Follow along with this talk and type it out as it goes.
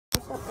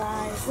up,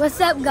 guys? What's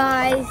up,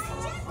 guys?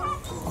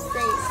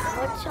 Say,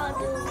 what y'all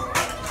doing?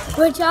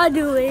 What y'all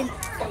doing?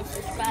 Say,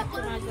 subscribe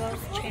to my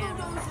girl's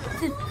channel.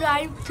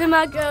 Subscribe to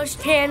my girl's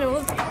channel.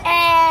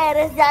 And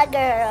it's that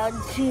girl,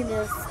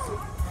 Gina.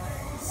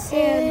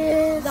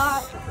 And Wait,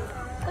 hold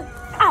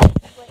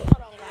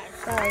on, guys.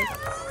 Sorry.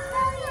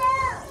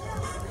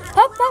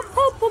 Pop, pop,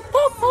 pop, pop,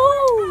 pop,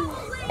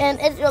 pop. And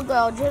it's your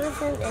girl,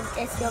 Genesis, and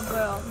it's your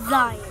girl,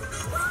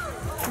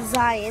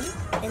 Zion,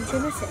 and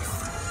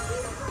Genesis.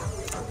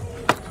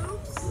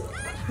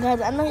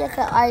 Guys, I know you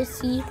can already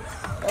see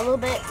a little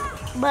bit,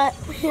 but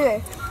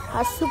here,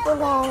 a super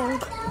long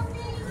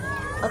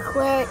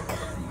acrylic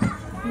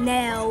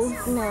Nails.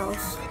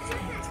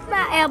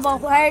 My elbow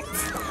hurts.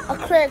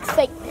 acrylic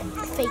fake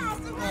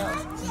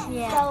nails.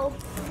 Yeah. So,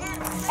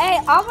 Hey,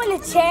 I want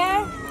a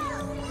chair.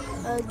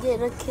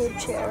 get a kid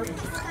chair.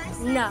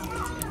 No.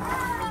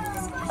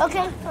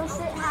 Okay, so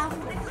sit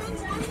halfway.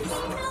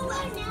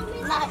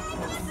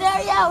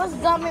 There, yeah, was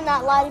gum in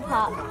that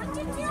lollipop.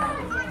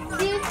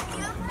 See?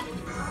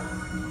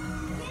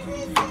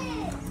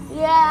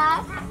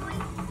 Yeah.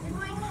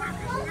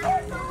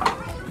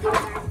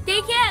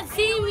 They can't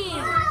see me.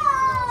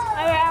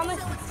 Alright, I'm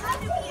gonna...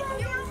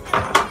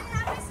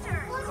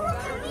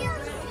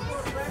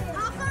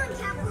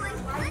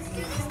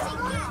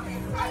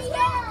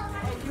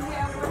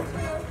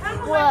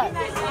 What?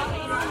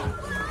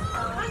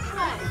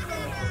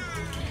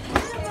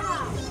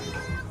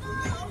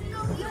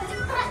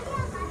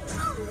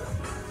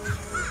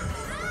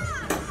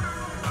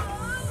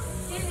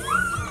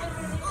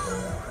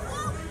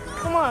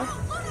 Come on.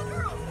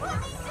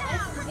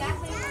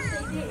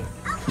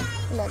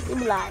 Let's be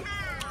live.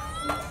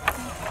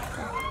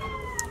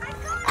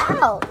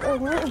 Ow!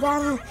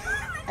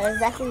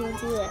 Exactly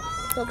what you did.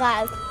 So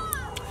guys,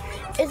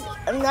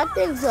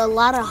 nothing's a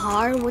lot of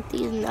hard with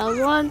these nails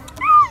on.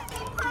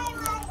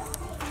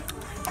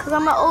 Cause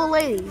I'm an old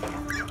lady.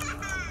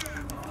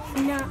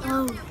 Not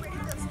old.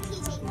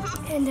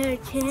 And their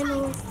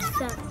channel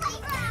sucks.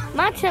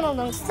 My channel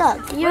don't suck.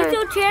 What's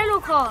your channel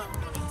called?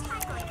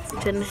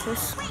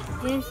 Genesis.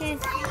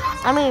 Genesis?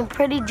 I mean,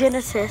 Pretty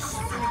Genesis.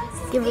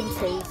 Give and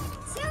take.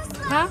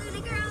 Huh?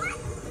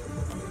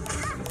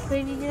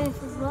 Pretty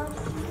Genesis what?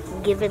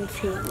 Give and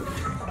take.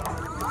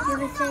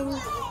 Give it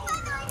to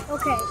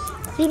Okay.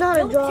 Do you know how to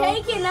You're draw?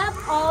 taking up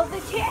all the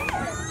chairs.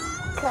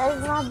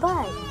 Cause my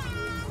butt.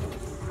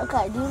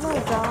 Okay, do you know how to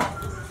draw?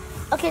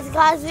 Okay, so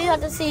guys, we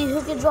have to see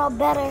who can draw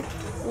better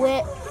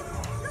with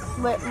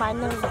my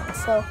nose on.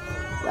 So,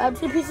 grab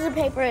 2 pieces of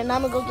paper and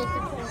I'm gonna go get the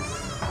pen.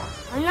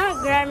 I'm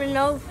not grabbing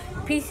those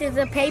pieces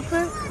of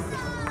paper.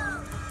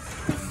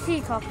 What's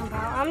she talking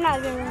about? I'm not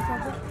grabbing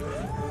something.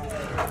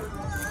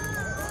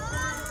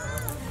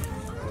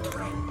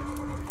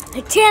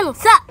 The channel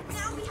sucks.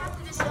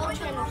 Your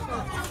channel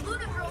sucks.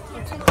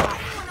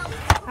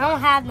 I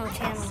don't have no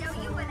channel.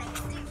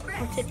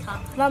 On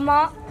TikTok. My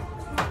mom.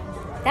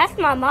 That's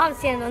my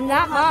mom's channel,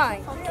 not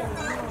mine.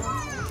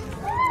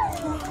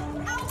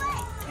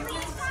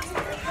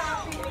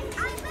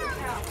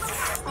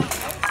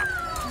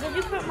 Did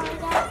you put mine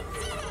down?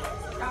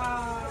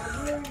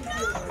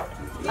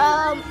 I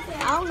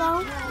don't know.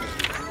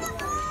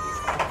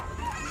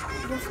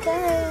 Let's go.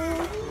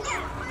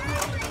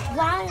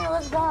 Zion,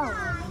 let's go.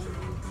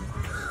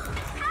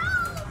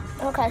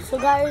 Okay, so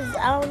guys,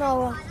 I don't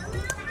know.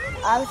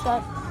 I was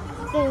like,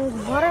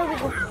 what are we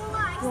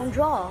going to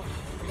draw?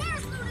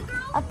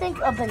 I think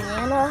a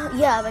banana.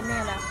 Yeah, a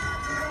banana.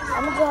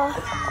 I'm going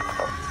to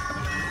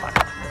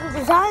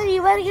go. Zion,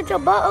 you better get your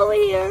butt over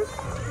here.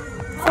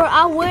 Or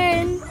I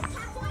win.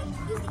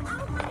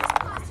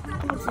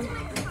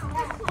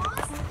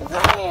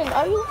 Zion,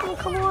 are you going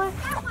to come on?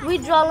 We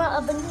drawing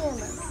a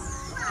banana.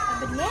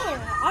 A banana?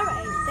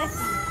 Alright, that's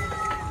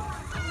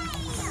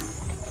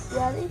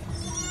Ready?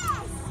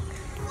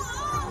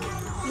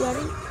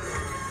 Ready?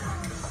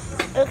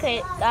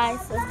 Okay, guys,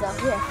 let's go.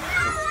 Here.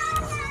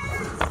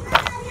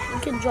 You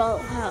can draw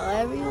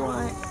however you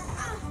want.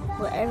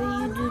 Whatever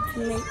you do to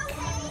make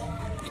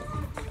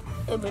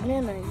a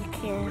banana, you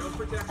can.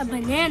 a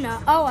banana.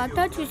 Oh, I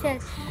thought you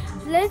said,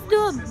 let's do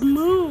a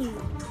moon.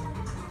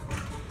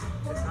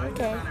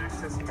 Okay. I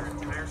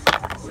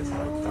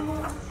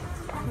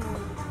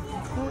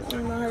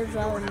don't know how to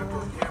draw a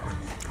moon.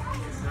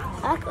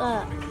 Back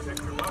up.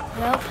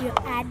 Help you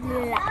add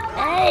light.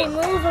 Hey,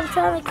 move, I'm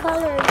trying to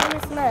color. Give me a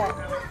snap.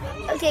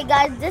 Okay,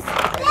 guys, this is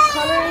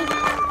coloring.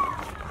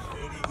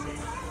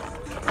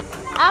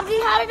 Abby,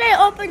 how did I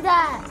open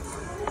that?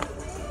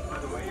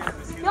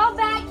 Go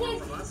back in.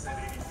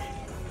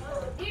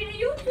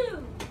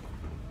 YouTube.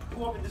 Who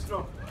opened this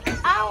door?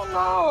 I don't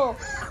know.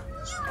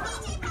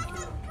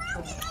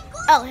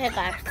 Oh, here,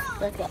 guys.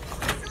 Let's go.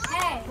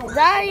 Hey.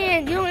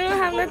 Zion, you don't even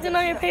have nothing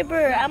on your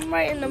paper. I'm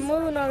writing the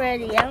moon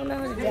already. I don't know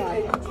how to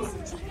draw.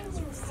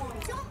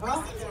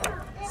 Huh?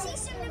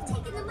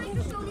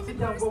 Sit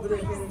down, go over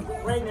there.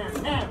 Right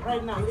now.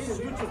 Right now. It is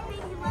YouTube.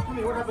 Come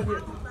here, what happened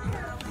here?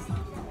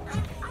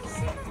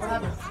 What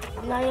happened?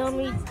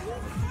 Naomi.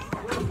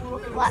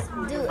 What?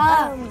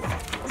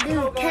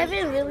 Dude,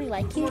 Kevin really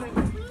like you?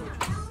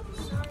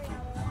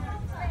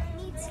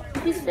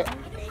 He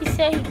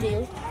said he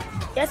do.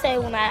 Yesterday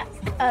when I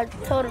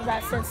told him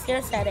that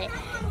Sincere said it,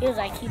 he was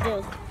like, he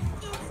do.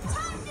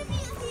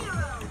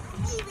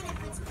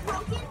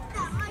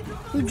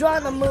 We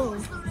drawing the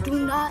moon.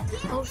 Do not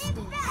post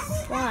this.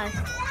 Why?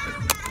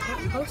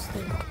 Don't post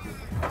it.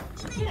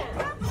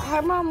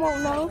 Her mom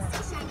won't know.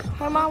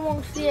 Her mom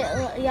won't see it.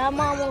 Y'all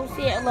mom won't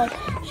see it unless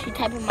she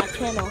type in my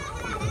channel.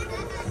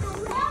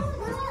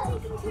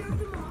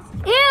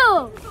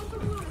 Ew!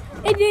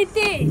 It did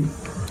this.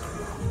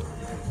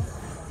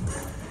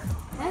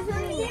 That's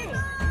what it did.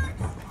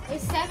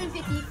 It's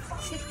 7:50,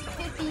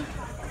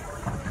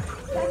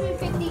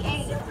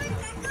 7:58.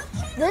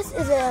 This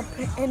is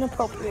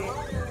inappropriate.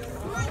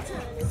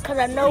 Because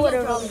I know what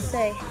it will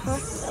say. Huh?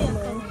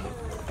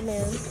 A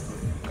moon.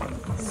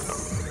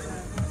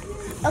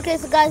 Okay,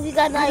 so guys, we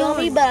got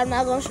Naomi, but I'm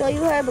not going to show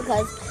you her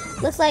because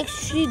looks like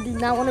she do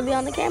not want to be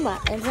on the camera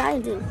and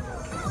trying to.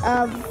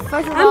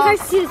 First of all, I'm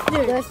her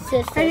sister. your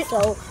sister,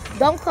 so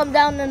don't come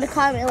down in the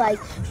comment like,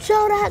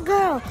 show that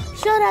girl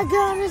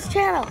on this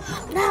channel.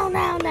 Now.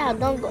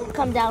 Don't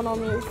come down on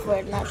me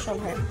for not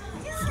showing her.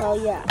 So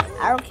yeah,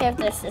 I don't care if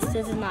they're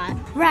sisters or not.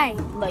 Right.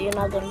 But you're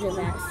not going to do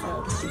that,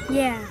 so.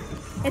 Yeah.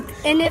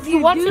 And if If you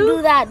want to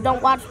do that,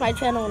 don't watch my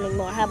channel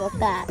anymore. How about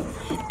that?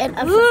 And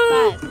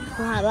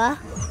unsubscribe.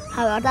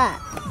 How about that?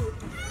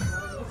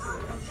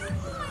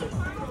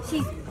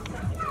 She's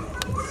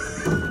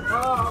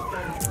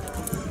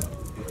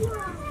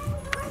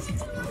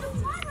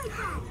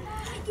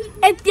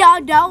if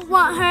y'all don't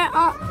want her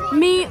on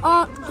me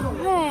on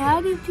hey, how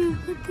did you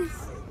put this?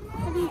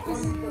 How did you put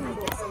it?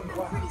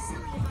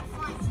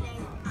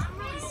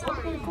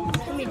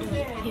 Let me do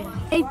it here.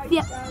 If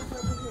you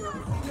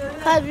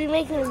Cause we're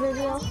making a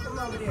video.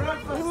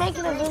 We're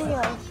making a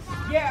video.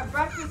 Yeah,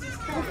 breakfast is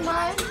It's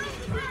mine.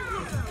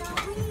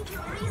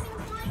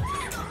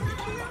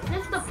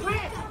 This the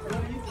print.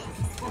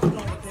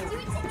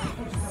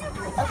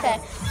 Okay,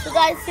 so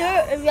guys,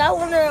 here, if y'all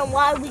wondering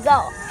why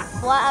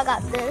I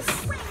got this.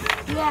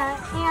 yeah,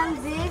 and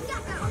this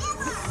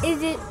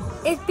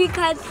it's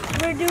because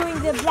we're doing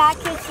the Black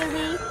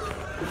History.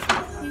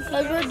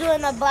 Because we're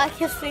doing a Black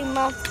History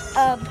Month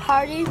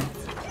party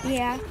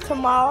Yeah.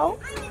 tomorrow.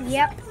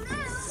 Yep.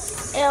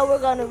 And we're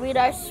going to read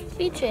our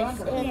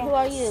speeches. And who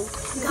are you?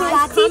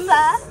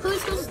 Latifah.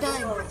 Who's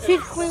done?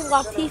 She's Queen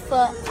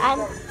Latifah.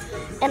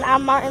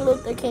 I'm Martin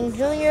Luther King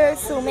Jr.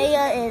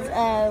 Sumaya is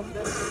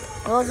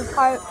Rosa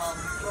Parks.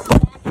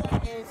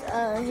 Samantha is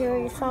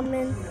Harry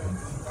Sumner.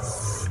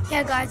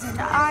 Yeah, guys, and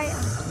I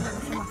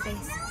show my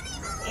face.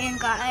 And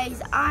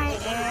guys, I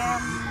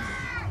am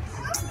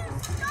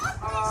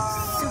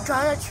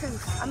Sojourner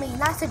Truth. I mean,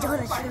 not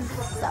Sojourner Truth.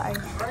 Sorry.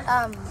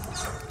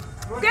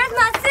 There's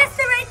my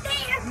sister right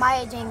there.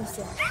 Maya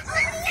Jameson.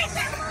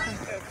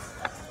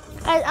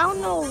 I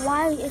don't know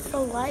why it's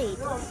so light.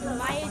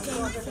 Maya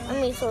Jameson. I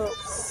mean, so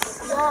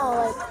wow,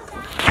 like.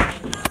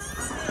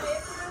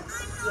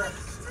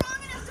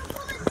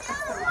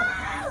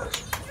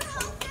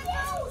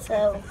 So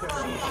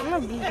I'm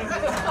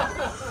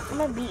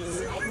gonna beat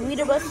you. We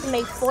supposed to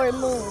make 4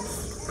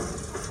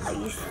 moves. Are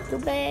you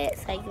stupid?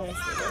 It's like you're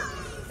stupid.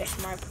 You're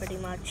smart, pretty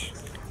much.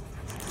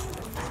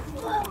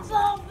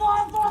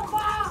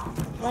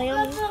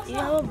 Naomi, do you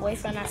have a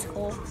boyfriend at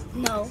school?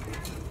 No.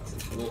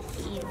 Me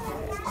either.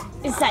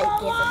 It's like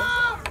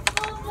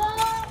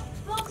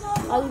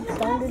are you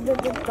dumb,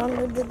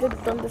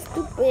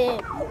 stupid?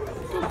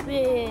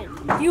 Stupid.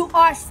 You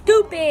are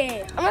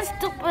stupid. I'm not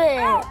stupid.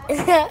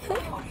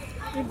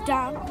 You're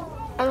dumb.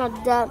 I'm not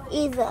dumb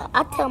either.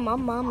 I tell my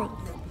mommy.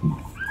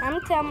 I'm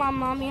gonna tell my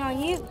mommy on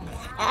you.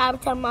 I'll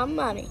tell my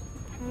mommy.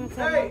 I'm gonna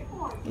tell my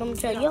I'm gonna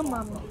tell your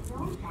mommy.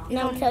 And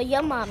I'm gonna tell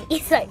your mommy.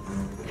 It's like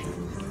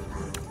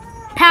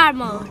power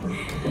mode.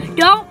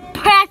 Don't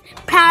press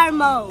power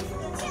mode.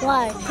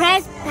 why?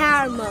 Press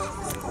power mode.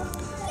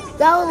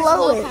 That would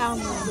lower it. Power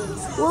mode.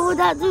 What would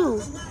that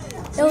do?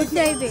 It will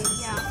save it.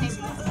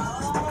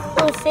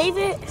 It would save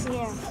it?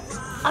 Yeah.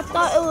 I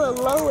thought it would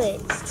lower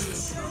it.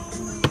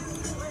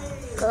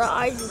 Cause I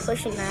already been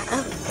pushing that.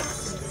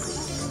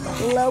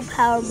 Low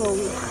power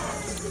mode.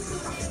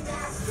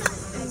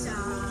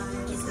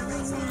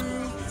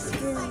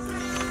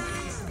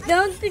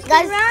 Don't think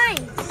Guys, right.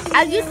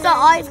 I used to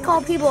always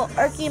call people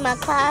irky in my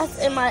class,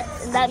 and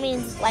that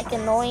means like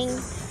annoying.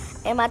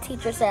 And my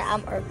teacher said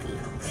I'm irky.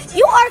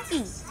 You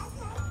irky.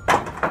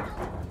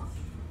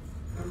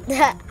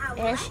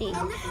 And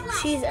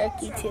she's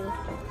irky too.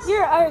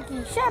 You're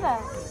irky. Shut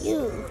up.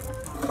 You.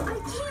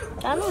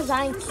 I know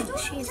Zion cute.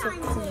 She's a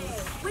queen.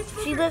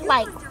 She looks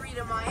like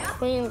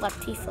Queen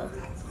Latifah.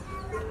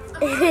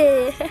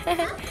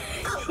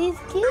 She's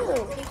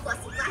cute.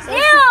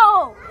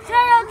 Ew!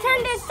 Shut up.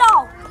 Turn this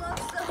off.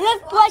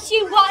 Look what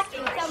she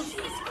watching. Some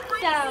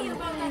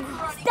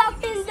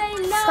stuff in the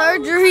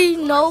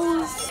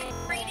nose.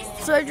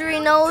 Surgery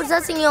nose.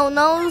 That's in your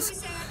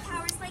nose.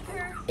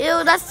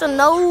 Ew, that's the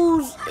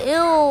nose.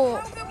 Ew.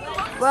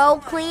 Bro,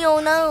 clean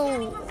your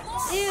nose.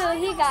 Ew,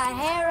 he got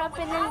hair up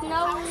in his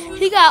nose.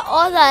 He got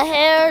all that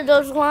hair,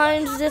 those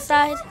lines this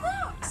side.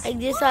 Like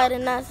this side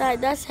and that side.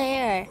 That's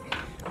hair.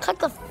 Cut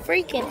the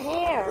freaking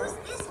hair.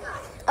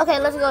 Okay,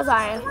 let's go,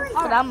 Zion.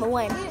 Cause I'm gonna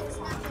win.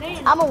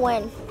 I'm gonna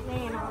win.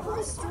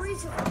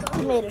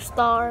 He made a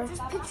star.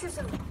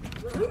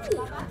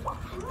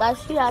 Guys,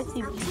 she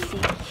actually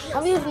see.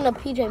 I'm using the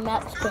PJ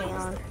Maxx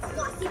crayon.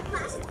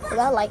 But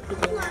I like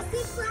PJ Maxx.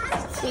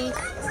 See?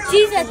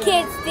 She's a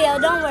kid still.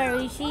 Don't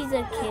worry. She's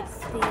a kid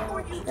still.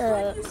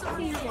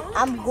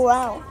 I'm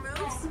grown.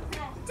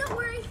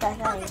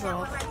 That's how you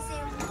grown.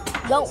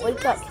 Don't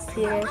wake up,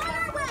 Peter.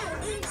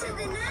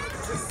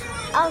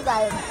 I was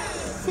like,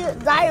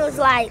 Zaya was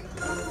like,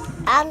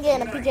 I'm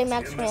getting a PJ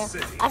Maxx fan.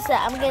 I said,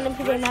 I'm getting a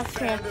PJ Maxx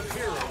fan.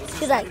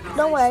 She's like,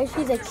 don't worry,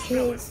 she's a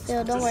kid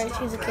still. Don't worry,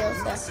 she's a kid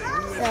still. So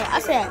I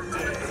said,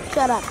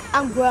 shut up,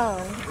 I'm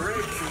grown.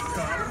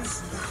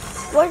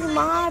 Where's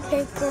my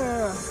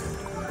paper?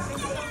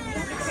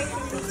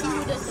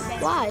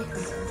 Why?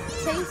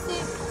 Taste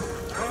it.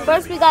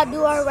 First, we gotta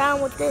do our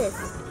round with this.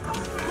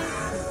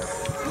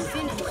 You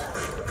finished.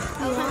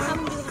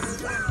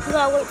 We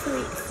gotta wait 2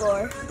 weeks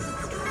for.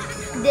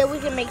 Then we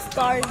can make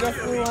stars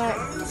if we want.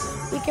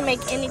 We can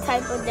make any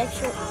type of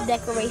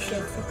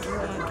decorations if we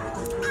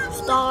want.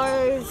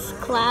 Stars,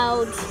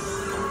 clouds,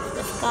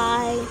 the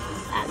sky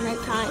at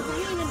nighttime.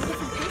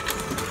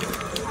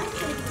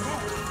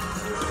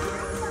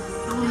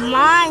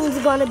 Mine's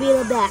gonna be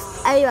the best.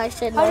 I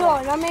should know.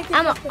 I'm an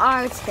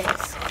artist.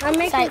 I'm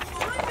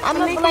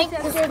gonna blank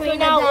the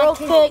screen out real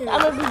quick.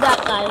 I'm gonna be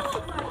back, guys.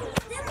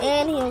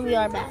 And here we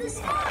are back.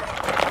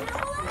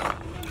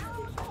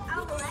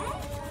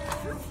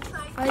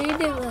 All you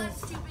did was.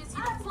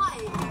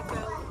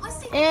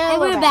 And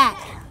we're back.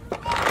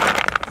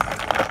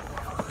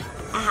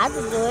 I had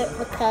to do it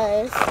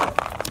because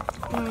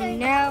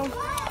Now,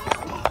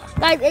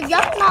 guys, if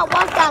y'all did not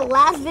watch that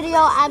last video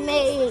I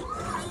made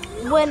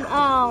when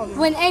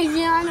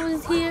Adriana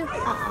was here.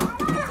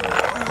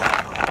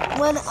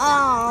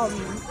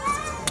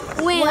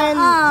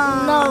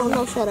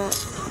 No, shut up.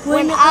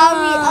 When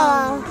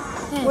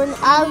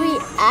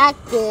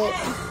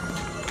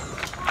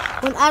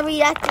I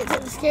reacted to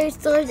the scary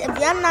stories, if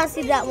y'all did not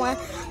see that one,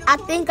 I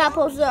think I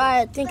posted or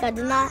I think I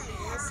did not.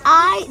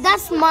 That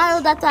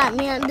smile that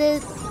man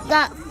did,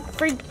 that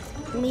freaked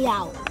me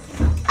out.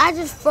 I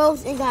just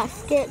froze and got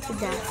scared to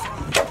death.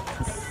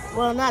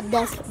 Well, not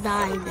death,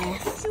 dying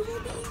death.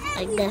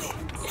 Like death,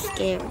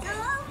 scared.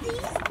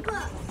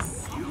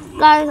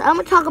 Guys, I'm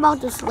gonna talk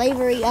about the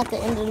slavery at the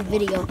end of the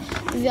video.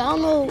 If y'all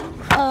know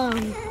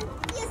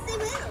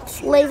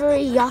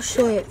slavery, y'all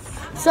should.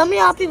 Some of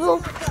y'all people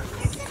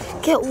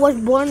was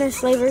born in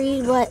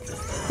slavery, but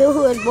people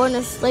who was born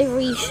in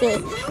slavery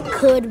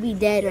could be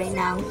dead right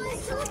now.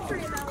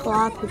 A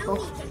lot of people.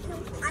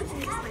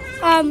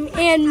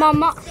 And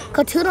Mama.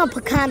 Katuna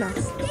Pacana.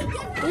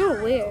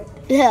 You're weird.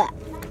 Yeah.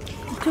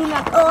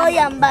 Oh,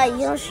 yamba,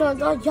 yo soy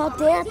yo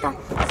teta.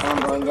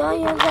 Yo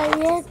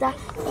galleta.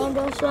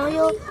 Yo soy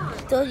yo.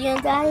 Estoy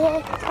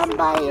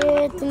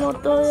no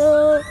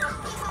todo.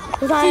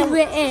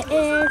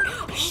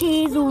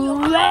 She's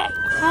wet.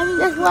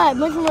 That's why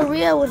Miss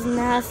Maria was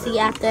nasty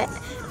after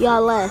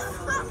y'all left.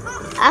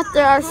 After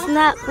our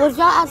snack, was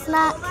y'all at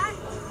snack?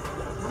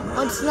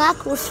 When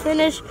snack was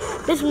finished,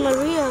 Miss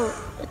Maria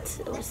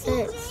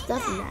said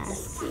stuff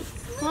nasty.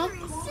 Huh?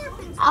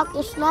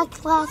 After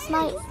snack last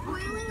night,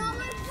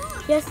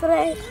 last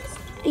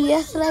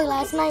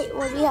night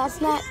when we had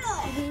snack,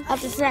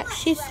 after snack,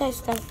 she said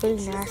stuff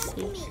really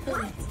nasty.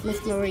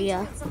 Miss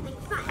Maria.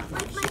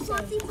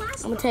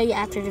 I'm gonna tell you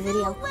after the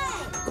video,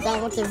 because I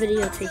want the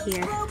video to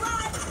hear.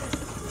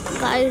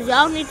 Guys,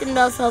 y'all need to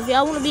know, so if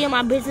y'all want to be in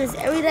my business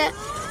every day,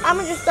 I'm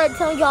gonna just start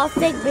telling y'all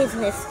fake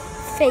business.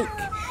 Fake.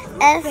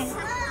 F-A-K-E.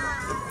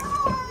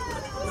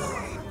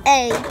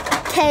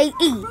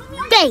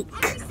 Fake.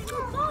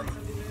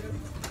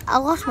 I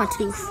lost my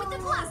tooth.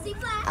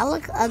 I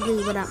look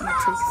ugly without my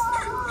tooth.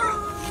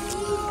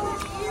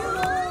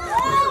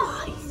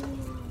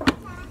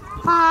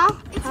 Huh?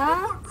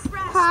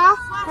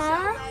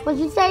 What'd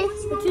you say?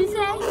 What you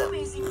say?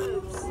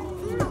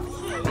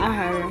 I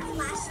heard her.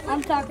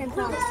 I'm talking.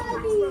 Oh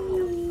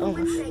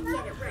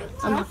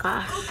my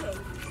gosh.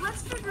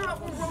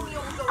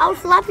 I'll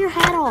slap your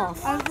head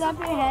off. I'll slap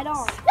your head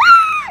off.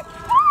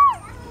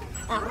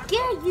 I'll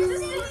get you.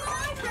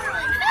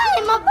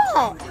 Hey, my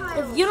butt.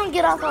 If you don't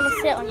get off on the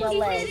sit on your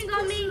leg.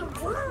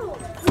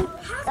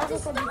 That's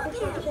just a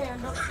picture chair.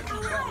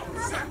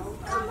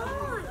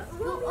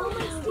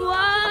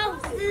 Whoa.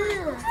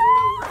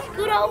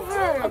 Scoot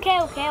over. Okay,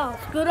 I'll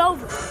scoot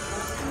over.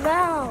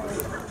 No.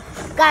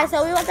 Guys,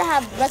 so we want to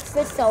have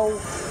breakfast, so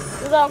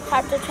we're going to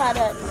have to try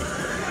to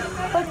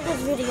put this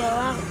video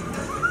out.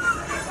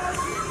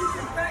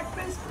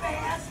 Breakfast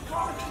fast,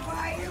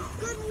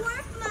 good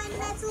work, my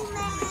metal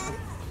man.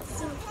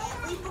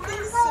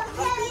 Everything's so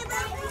happy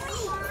about me.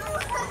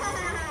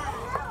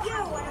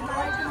 You're one of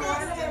my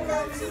master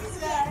lunches.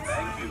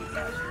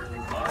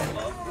 I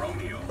love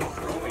Romeo.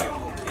 Romeo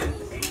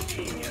is a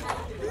genius.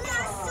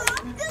 Let's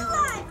off the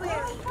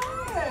library.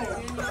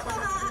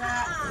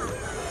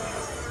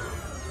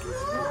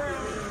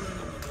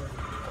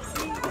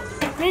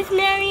 Miss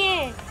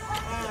Marianne.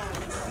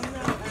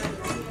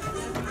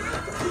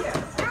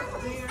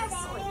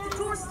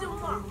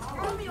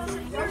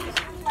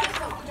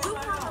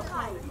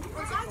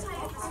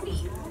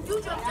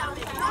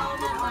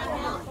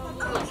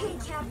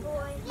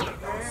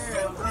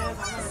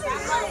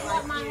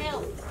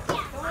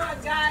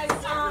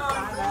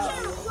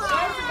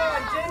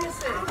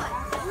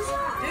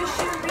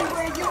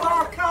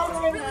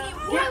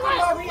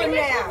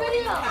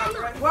 doing now?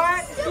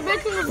 What? We're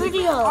making a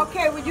video.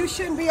 Okay, well you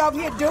shouldn't be over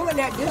here doing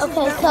that. This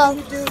Okay, is so- not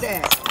when you do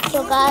that.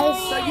 So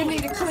guys, So you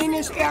need to clean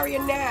this area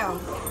now.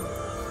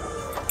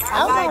 I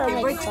I like want it.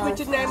 to make What's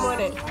your name on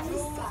it?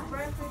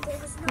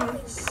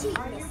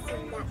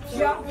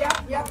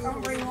 Yep.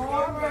 I'm bringing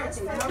all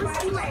breakfast.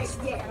 Nobody late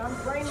yet. I'm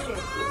bringing it.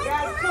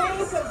 Guys, clean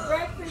because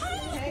breakfast is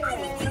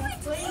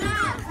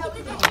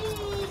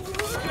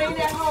clean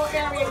that whole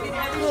area. Get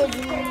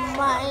everything.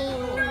 my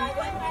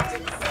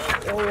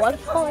 1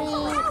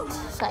 point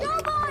psych.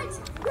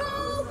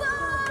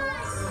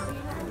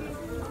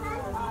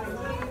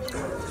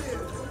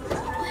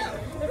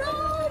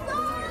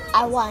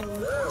 I won.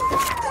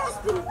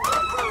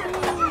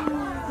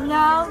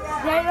 No,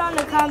 they're on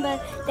the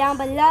comment down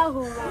below who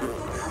won.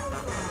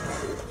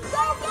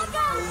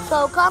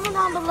 So comment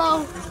down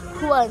below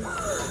who won,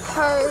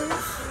 hers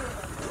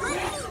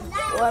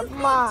or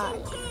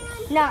mine.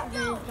 Not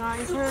hers,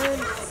 mine, hers.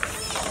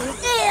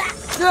 Yeah,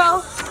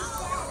 girl,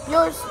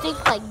 yours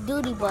stinks like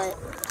duty butt.